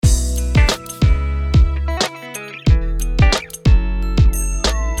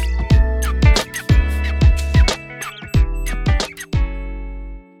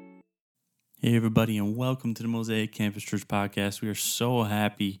Hey, everybody, and welcome to the Mosaic Campus Church podcast. We are so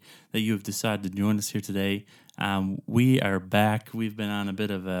happy that you have decided to join us here today. We are back. We've been on a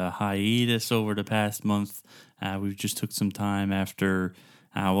bit of a hiatus over the past month. We just took some time after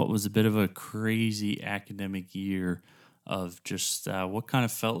what was a bit of a crazy academic year of just what kind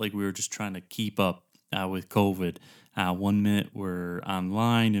of felt like we were just trying to keep up with COVID. 1 minute we're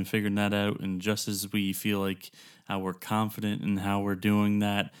online and figuring that out, and just as we feel like we're confident in how we're doing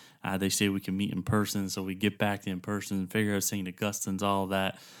that, they say we can meet in person, so we get back to in person and figure out St. Augustine's, all of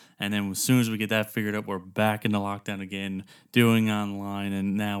that. And then as soon as we get that figured out, we're back into lockdown again, doing online,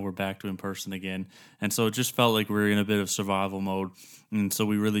 and now we're back to in person again. And so it just felt like we were in a bit of survival mode. And so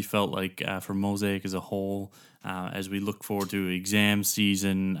we really felt like for Mosaic as a whole, as we look forward to exam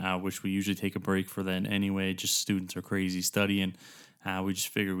season, which we usually take a break for then anyway, just students are crazy studying. We just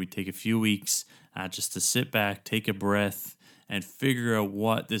figured we'd take a few weeks just to sit back, take a breath, and figure out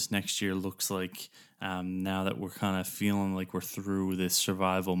what this next year looks like now that we're kind of feeling like we're through this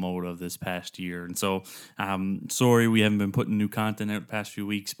survival mode of this past year. And so, sorry we haven't been putting new content out the past few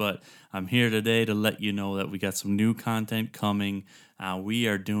weeks, but I'm here today to let you know that we got some new content coming. We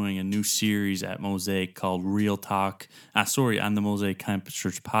are doing a new series at Mosaic called Real Talk. On the Mosaic Campus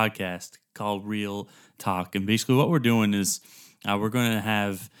Church podcast called Real Talk. And basically what we're doing is we're going to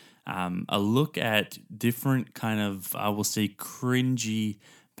have a look at different kind of, I will say, cringy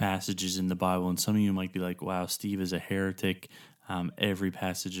passages in the Bible. And some of you might be like, wow, Steve is a heretic. Every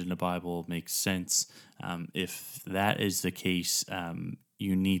passage in the Bible makes sense. If that is the case,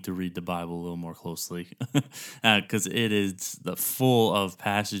 you need to read the Bible a little more closely because it is full of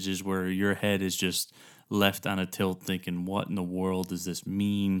passages where your head is just left on a tilt thinking, what in the world does this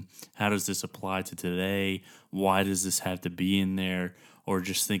mean? How does this apply to today? Why does this have to be in there? Or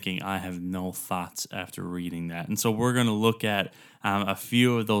just thinking, I have no thoughts after reading that. And so we're going to look at a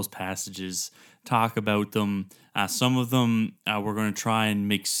few of those passages, talk about them. Some of them we're going to try and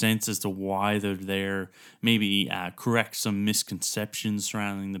make sense as to why they're there, maybe correct some misconceptions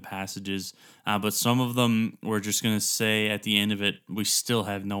surrounding the passages. But some of them we're just going to say at the end of it, we still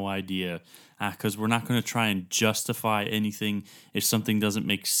have no idea. Because we're not going to try and justify anything if something doesn't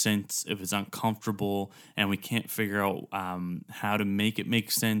make sense, if it's uncomfortable, and we can't figure out how to make it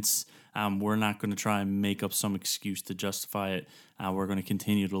make sense. We're not going to try and make up some excuse to justify it. We're going to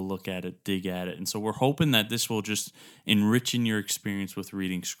continue to look at it, dig at it. And so we're hoping that this will just enrich in your experience with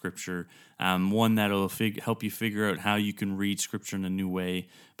reading Scripture. One that'll help you figure out how you can read Scripture in a new way,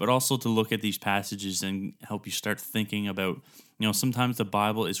 but also to look at these passages and help you start thinking about, sometimes the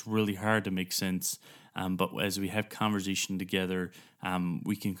Bible is really hard to make sense. But as we have conversation together,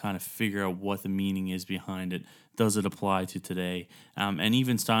 we can kind of figure out what the meaning is behind it. Does it apply to today? And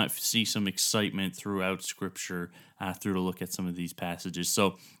even see some excitement throughout Scripture through to look at some of these passages.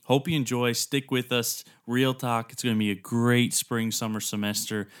 So hope you enjoy. Stick with us. Real Talk. It's going to be a great summer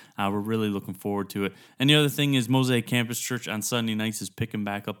semester. We're really looking forward to it. And the other thing is Mosaic Campus Church on Sunday nights is picking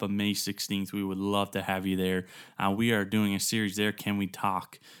back up on May 16th. We would love to have you there. We are doing a series there, Can We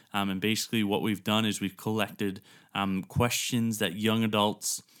Talk? And basically what we've done is we've collected questions that young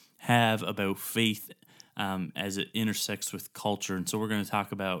adults have about faith as it intersects with culture. And so we're going to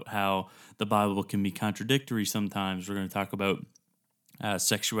talk about how the Bible can be contradictory sometimes. We're going to talk about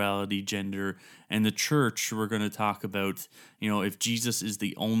sexuality, gender, and the church. We're going to talk about, if Jesus is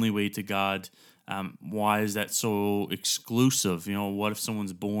the only way to God, why is that so exclusive? What if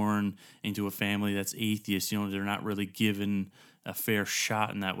someone's born into a family that's atheist? They're not really given a fair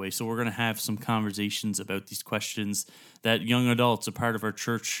shot in that way. So we're going to have some conversations about these questions that young adults, a part of our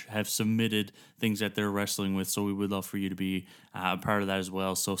church, have submitted, things that they're wrestling with. So we would love for you to be a part of that as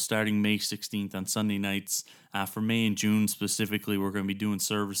well. So starting May 16th on Sunday nights, for May and June specifically, we're going to be doing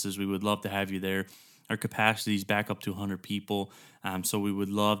services. We would love to have you there. Our capacity is back up to 100 people. So we would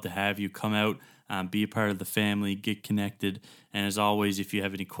love to have you come out, be a part of the family, get connected. And as always, if you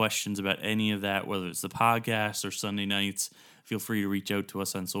have any questions about any of that, whether it's the podcast or Sunday nights, feel free to reach out to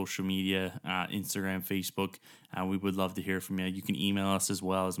us on social media, Instagram, Facebook. We would love to hear from you. You can email us as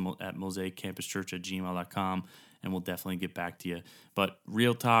well as at mosaiccampus.church@gmail.com, and we'll definitely get back to you. But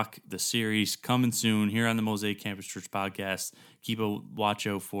Real Talk, the series, coming soon here on the Mosaic Campus Church podcast. Keep a watch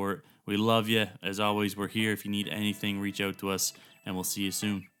out for it. We love you. As always, we're here. If you need anything, reach out to us, and we'll see you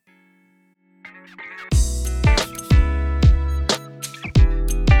soon.